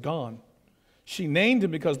glory is gone. She named him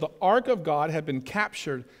because the ark of God had been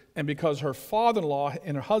captured and because her father-in-law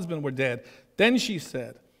and her husband were dead. Then she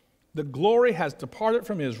said, the glory has departed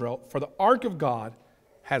from Israel, for the ark of God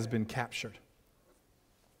has been captured.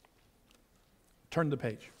 Turn the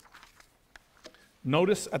page.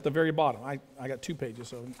 Notice at the very bottom, I got 2 pages,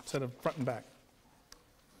 so instead of front and back.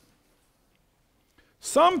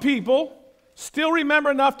 Some people still remember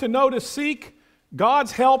enough to know to seek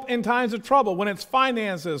God's help in times of trouble, when it's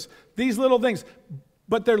finances, these little things.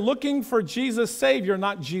 But they're looking for Jesus Savior,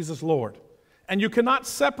 not Jesus Lord. And you cannot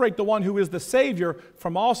separate the one who is the Savior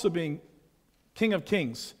from also being King of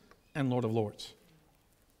Kings and Lord of Lords.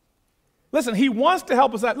 Listen, He wants to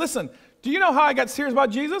help us out. Listen, do you know how I got serious about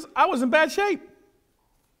Jesus? I was in bad shape.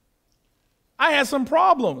 I had some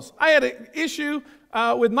problems. I had an issue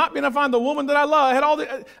with not being able to find the woman that I love. I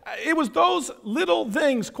had it was those little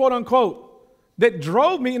things, quote unquote, that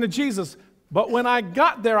drove me into Jesus. But when I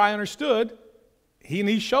got there, I understood.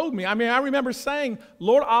 He showed me. I mean, I remember saying,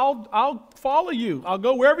 Lord, I'll follow you. I'll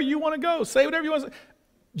go wherever you want to go. Say whatever you want to say.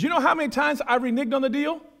 Do you know how many times I reneged on the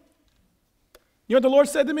deal? You know what the Lord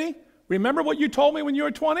said to me? Remember what you told me when you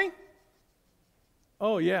were 20?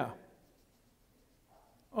 Oh, yeah.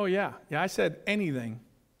 Oh, yeah. Yeah, I said anything,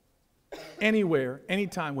 anywhere,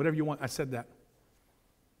 anytime, whatever you want. I said that.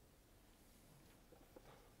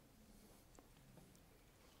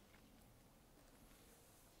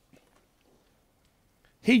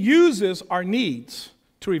 He uses our needs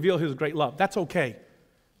to reveal His great love. That's okay.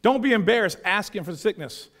 Don't be embarrassed asking for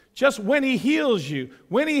sickness. Just when he heals you,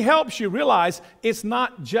 when he helps you, realize it's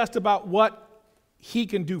not just about what he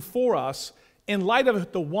can do for us. In light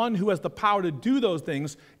of the one who has the power to do those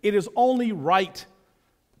things, it is only right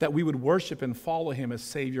that we would worship and follow him as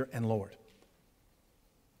Savior and Lord.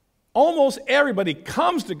 Almost everybody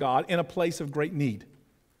comes to God in a place of great need.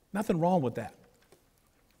 Nothing wrong with that.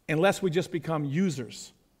 Unless we just become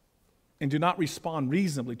users and do not respond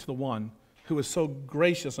reasonably to the one who is so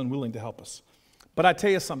gracious and willing to help us. But I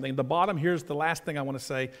tell you something, the bottom, here's the last thing I want to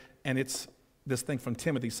say, and it's this thing from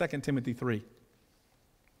Timothy, 2 Timothy 3.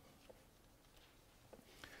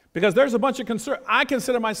 Because there's a bunch of I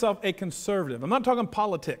consider myself a conservative. I'm not talking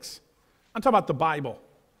politics. I'm talking about the Bible,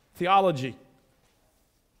 theology.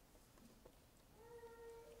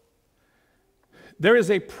 There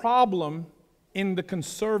is a problem in the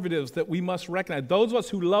conservatives that we must recognize. Those of us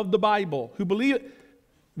who love the Bible, who believe it,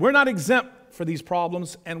 we're not exempt for these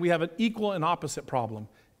problems, and we have an equal and opposite problem.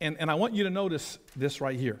 And I want you to notice this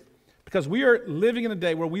right here. Because we are living in a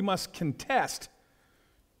day where we must contest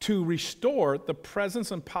to restore the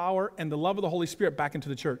presence and power and the love of the Holy Spirit back into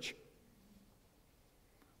the church.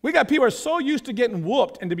 We got people who are so used to getting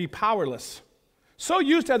whooped and to be powerless. So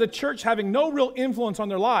used to the church having no real influence on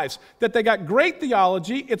their lives that they got great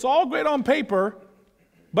theology, it's all great on paper,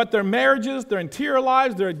 but their marriages, their interior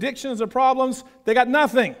lives, their addictions, their problems, they got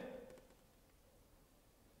nothing.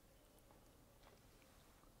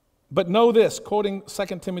 But know this, quoting 2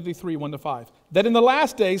 Timothy 3, 1-5, that in the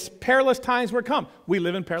last days, perilous times will come. We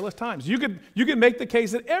live in perilous times. You could make the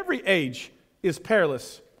case that every age is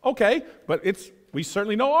perilous. Okay, but we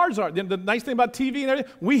certainly know ours are. The nice thing about TV and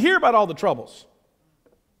everything, we hear about all the troubles.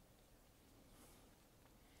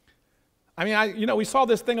 I mean, we saw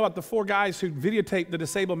this thing about the 4 guys who videotaped the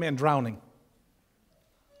disabled man drowning.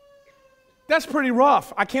 That's pretty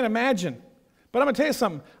rough. I can't imagine. But I'm going to tell you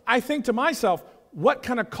something. I think to myself, what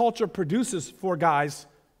kind of culture produces 4 guys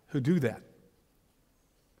who do that?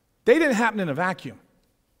 They didn't happen in a vacuum.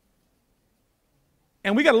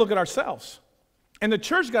 And we got to look at ourselves. And the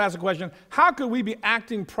church got to ask the question, how could we be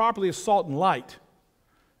acting properly as salt and light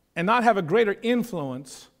and not have a greater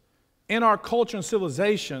influence in our culture and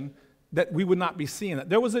civilization that we would not be seeing that?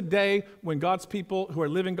 There was a day when God's people who are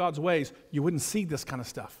living God's ways, you wouldn't see this kind of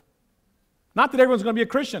stuff. Not that everyone's going to be a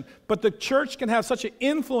Christian, but the church can have such an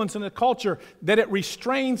influence in the culture that it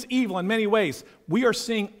restrains evil in many ways. We are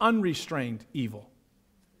seeing unrestrained evil.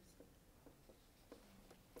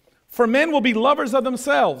 For men will be lovers of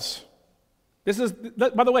themselves. This is,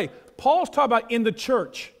 by the way, Paul's talking about in the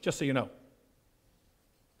church, just so you know.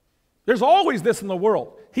 There's always this in the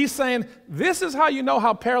world. He's saying, this is how you know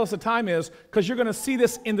how perilous the time is, because you're going to see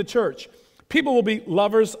this in the church. People will be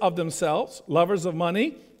lovers of themselves, lovers of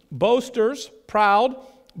money, boasters, proud,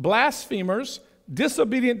 blasphemers,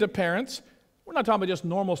 disobedient to parents. We're not talking about just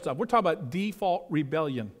normal stuff. We're talking about default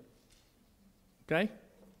rebellion. Okay?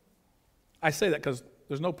 I say that because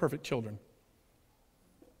there's no perfect children.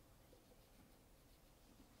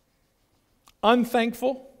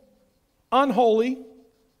 Unthankful, unholy,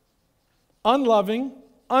 unloving,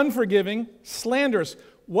 unforgiving, slanderous.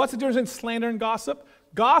 What's the difference in slander and gossip?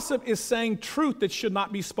 Gossip is saying truth that should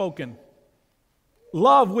not be spoken.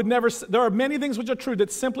 Love would never, there are many things which are true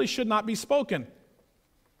that simply should not be spoken.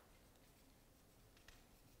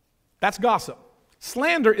 That's gossip.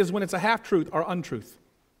 Slander is when it's a half-truth or untruth.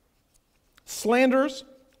 Slanderers,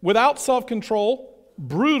 without self-control,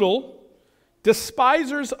 brutal,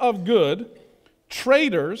 despisers of good,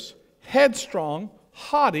 traitors, headstrong,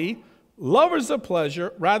 haughty, lovers of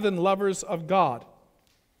pleasure rather than lovers of God.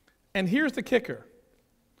 And here's the kicker.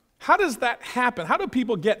 How does that happen? How do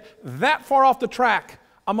people get that far off the track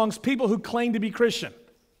amongst people who claim to be Christian?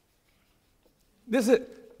 This is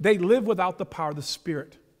it. They live without the power of the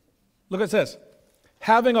Spirit. Look what it says.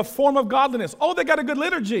 Having a form of godliness. Oh, they got a good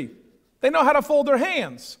liturgy. They know how to fold their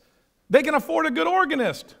hands. They can afford a good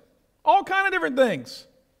organist. All kind of different things.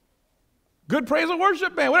 Good praise and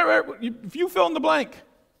worship band. Whatever. If you fill in the blank.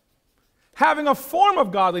 Having a form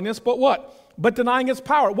of godliness, but what? But denying its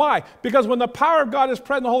power. Why? Because when the power of God is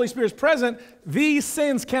present, the Holy Spirit is present, these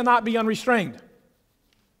sins cannot be unrestrained.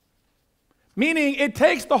 Meaning it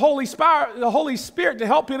takes the Holy Spirit to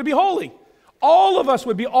help you to be holy. All of us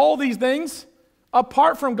would be all these things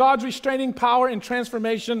apart from God's restraining power and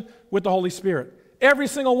transformation with the Holy Spirit. Every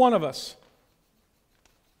single one of us.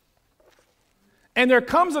 And there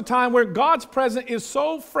comes a time where God's presence is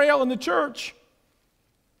so frail in the church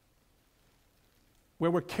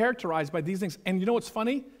where we're characterized by these things. And you know what's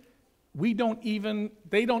funny? They don't even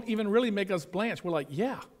really make us blanch. We're like,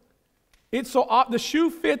 yeah. It's so, the shoe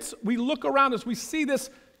fits, we look around us, we see this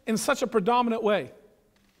in such a predominant way.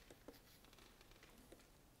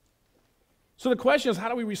 So the question is, how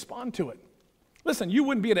do we respond to it? Listen, you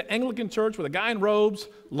wouldn't be at an Anglican church with a guy in robes,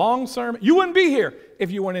 long sermon. You wouldn't be here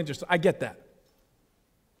if you weren't interested. I get that.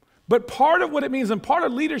 But part of what it means, and part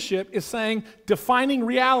of leadership, is saying, defining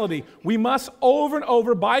reality. We must over and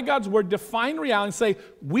over, by God's word, define reality and say,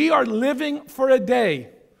 we are living for a day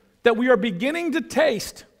that we are beginning to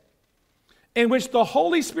taste in which the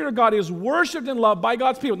Holy Spirit of God is worshiped and loved by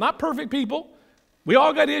God's people. Not perfect people. We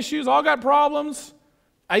all got issues, all got problems.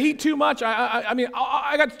 I eat too much.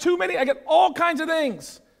 I got too many. I got all kinds of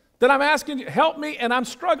things that I'm asking you, help me, and I'm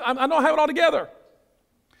struggling. I don't have it all together.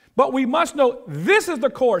 But we must know this is the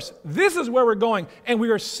course. This is where we're going. And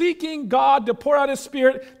we are seeking God to pour out His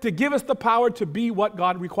Spirit to give us the power to be what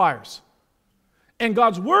God requires. And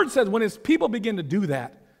God's Word says when His people begin to do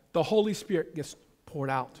that, the Holy Spirit gets poured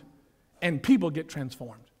out and people get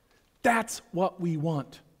transformed. That's what we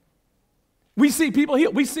want. We see people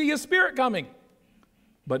healed. We see His Spirit coming.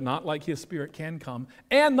 But not like His Spirit can come,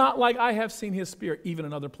 and not like I have seen His Spirit even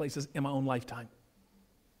in other places in my own lifetime.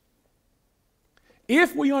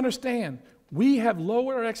 If we understand, we have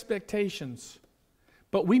lowered our expectations,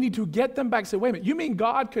 but we need to get them back and say, wait a minute, you mean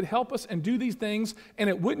God could help us and do these things, and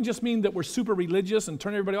it wouldn't just mean that we're super religious and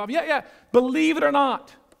turn everybody off? Yeah, believe it or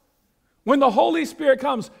not. When the Holy Spirit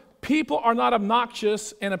comes, people are not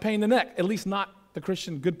obnoxious and a pain in the neck, at least not the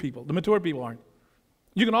Christian good people. The mature people aren't.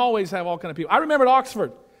 You can always have all kinds of people. I remember at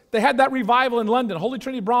Oxford, they had that revival in London, Holy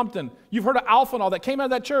Trinity Brompton. You've heard of Alpha and all that came out of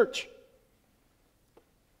that church.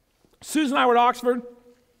 Susan and I were at Oxford.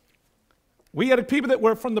 We had people that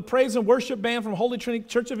were from the praise and worship band from Holy Trinity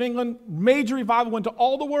Church of England. Major revival went to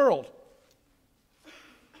all the world.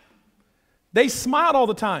 They smiled all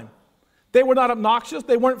the time. They were not obnoxious.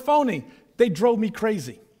 They weren't phony. They drove me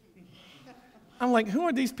crazy. I'm like, who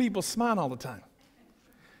are these people smiling all the time?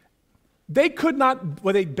 They could not,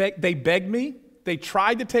 well, they begged me. They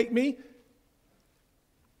tried to take me.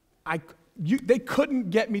 They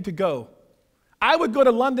couldn't get me to go. I would go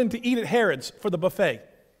to London to eat at Harrods for the buffet.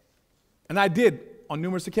 And I did on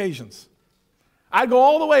numerous occasions. I'd go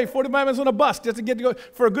all the way, 45 minutes on a bus just to get to go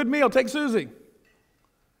for a good meal, take Susie.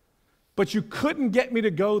 But you couldn't get me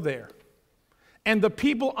to go there. And the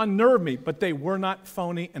people unnerved me, but they were not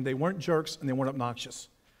phony, and they weren't jerks, and they weren't obnoxious.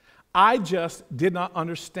 I just did not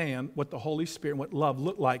understand what the Holy Spirit and what love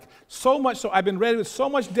looked like. So much so, I've been raised with so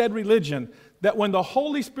much dead religion that when the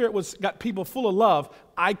Holy Spirit got people full of love,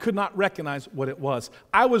 I could not recognize what it was.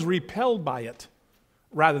 I was repelled by it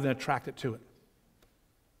rather than attracted to it.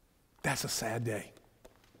 That's a sad day.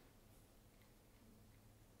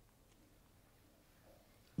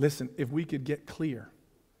 Listen, if we could get clear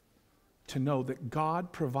to know that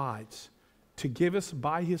God provides to give us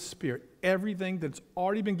by His Spirit everything that's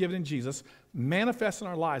already been given in Jesus, manifest in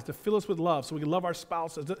our lives, to fill us with love so we can love our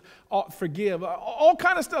spouses, forgive, all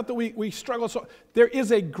kind of stuff that we struggle. So there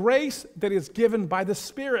is a grace that is given by the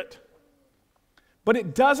Spirit. But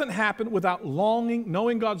it doesn't happen without longing,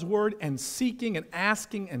 knowing God's Word, and seeking and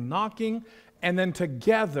asking and knocking. And then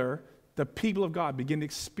together, the people of God begin to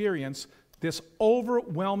experience this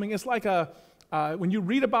overwhelming, it's like when you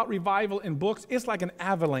read about revival in books, it's like an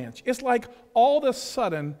avalanche. It's like all of a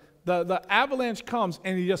sudden, the avalanche comes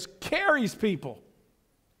and it just carries people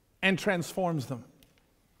and transforms them.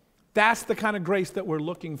 That's the kind of grace that we're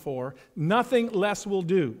looking for. Nothing less will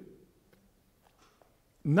do.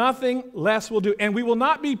 Nothing less will do. And we will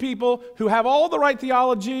not be people who have all the right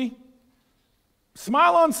theology,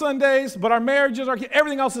 smile on Sundays, but our marriages,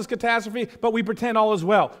 everything else is catastrophe, but we pretend all is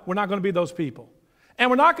well. We're not going to be those people. And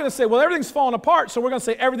we're not going to say, well, everything's falling apart, so we're going to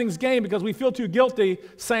say everything's game because we feel too guilty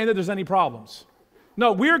saying that there's any problems.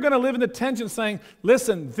 No, we're going to live in the tension saying,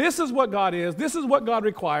 listen, this is what God is. This is what God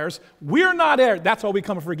requires. We're not there. That's why we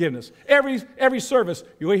come for forgiveness. Every service,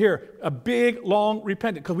 you will hear a big, long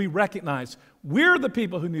repentance because we recognize we're the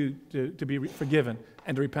people who need to be forgiven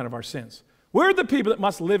and to repent of our sins. We're the people that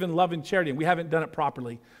must live in love and charity, and we haven't done it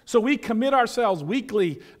properly. So we commit ourselves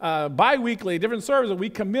weekly, bi-weekly, different services. We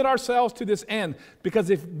commit ourselves to this end because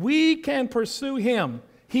if we can pursue Him,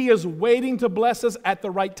 He is waiting to bless us at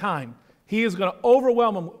the right time. He is going to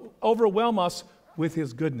overwhelm us with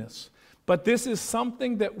His goodness. But this is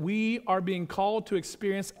something that we are being called to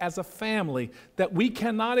experience as a family that we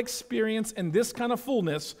cannot experience in this kind of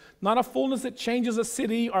fullness, not a fullness that changes a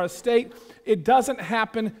city or a state. It doesn't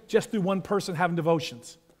happen just through one person having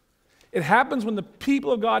devotions. It happens when the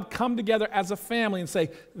people of God come together as a family and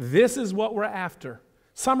say, this is what we're after.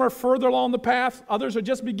 Some are further along the path, others are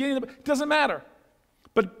just beginning. It doesn't matter.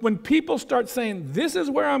 But when people start saying, this is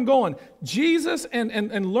where I'm going, Jesus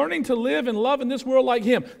and learning to live and love in this world like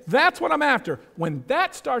Him, that's what I'm after. When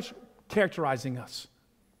that starts characterizing us,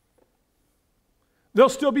 there'll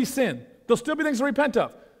still be sin. There'll still be things to repent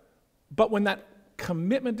of. But when that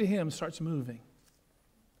commitment to him starts moving,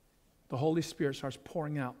 the Holy Spirit starts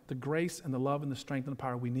pouring out the grace and the love and the strength and the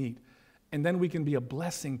power we need. And then we can be a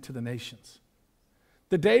blessing to the nations.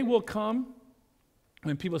 The day will come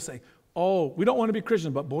when people say, oh, we don't want to be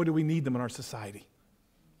Christians, but boy, do we need them in our society.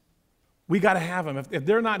 We got to have them. If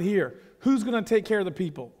they're not here, who's going to take care of the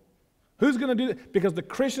people? Who's going to do that? Because the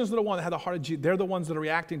Christians are the ones that have the heart of Jesus. They're the ones that are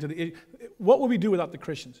reacting to the issue. What would we do without the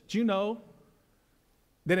Christians? Do you know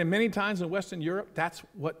that in many times in Western Europe, that's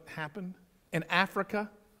what happened? In Africa,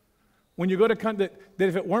 when you go to country, that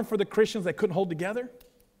if it weren't for the Christians, they couldn't hold together?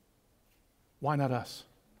 Why not us?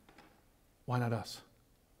 Why not us?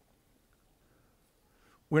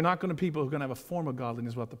 We're not going to be people who are going to have a form of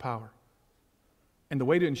godliness without the power. And the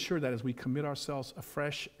way to ensure that is we commit ourselves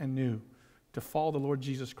afresh and new to follow the Lord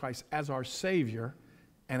Jesus Christ as our Savior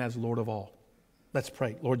and as Lord of all. Let's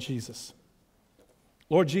pray. Lord Jesus.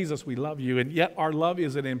 Lord Jesus, we love you, and yet our love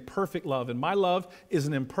is an imperfect love, and my love is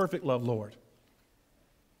an imperfect love, Lord.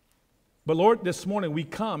 But Lord, this morning we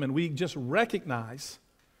come and we just recognize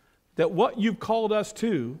that what you've called us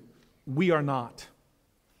to, we are not.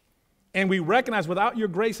 And we recognize without your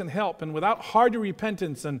grace and help and without hearty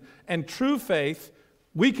repentance and true faith,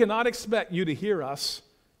 we cannot expect you to hear us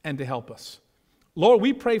and to help us. Lord,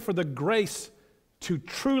 we pray for the grace to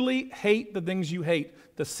truly hate the things you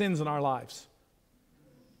hate, the sins in our lives.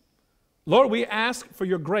 Lord, we ask for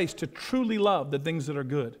your grace to truly love the things that are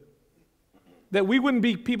good. That we wouldn't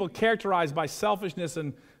be people characterized by selfishness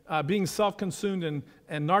and being self-consumed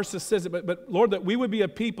and narcissistic, but Lord, that we would be a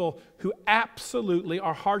people who absolutely,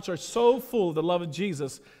 our hearts are so full of the love of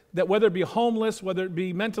Jesus that whether it be homeless, whether it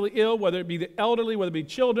be mentally ill, whether it be the elderly, whether it be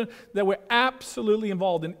children, that we're absolutely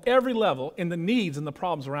involved in every level in the needs and the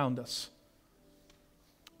problems around us.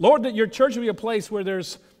 Lord, that your church will be a place where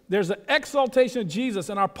there's an exaltation of Jesus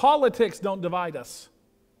and our politics don't divide us.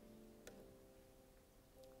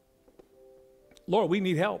 Lord, we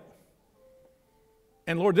need help.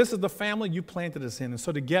 And Lord, this is the family you planted us in. And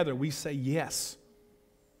so together we say yes.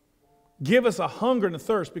 Give us a hunger and a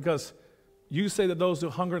thirst, because you say that those who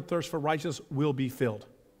hunger and thirst for righteousness will be filled.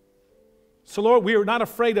 So Lord, we are not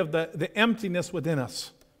afraid of the emptiness within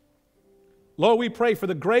us. Lord, we pray for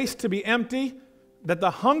the grace to be empty, that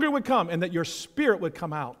the hunger would come and that your Spirit would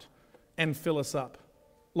come out and fill us up.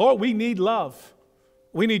 Lord, we need love.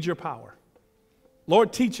 We need your power.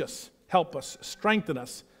 Lord, teach us, help us, strengthen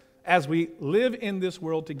us as we live in this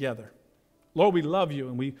world together. Lord, we love you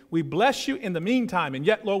and we bless you in the meantime. And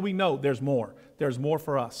yet, Lord, we know there's more. There's more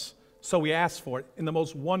for us. So we ask for it in the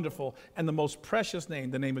most wonderful and the most precious name,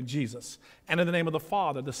 the name of Jesus. And in the name of the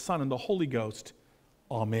Father, the Son, and the Holy Ghost.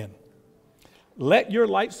 Amen. Let your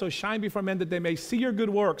light so shine before men that they may see your good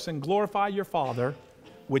works and glorify your Father,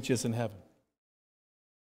 which is in heaven.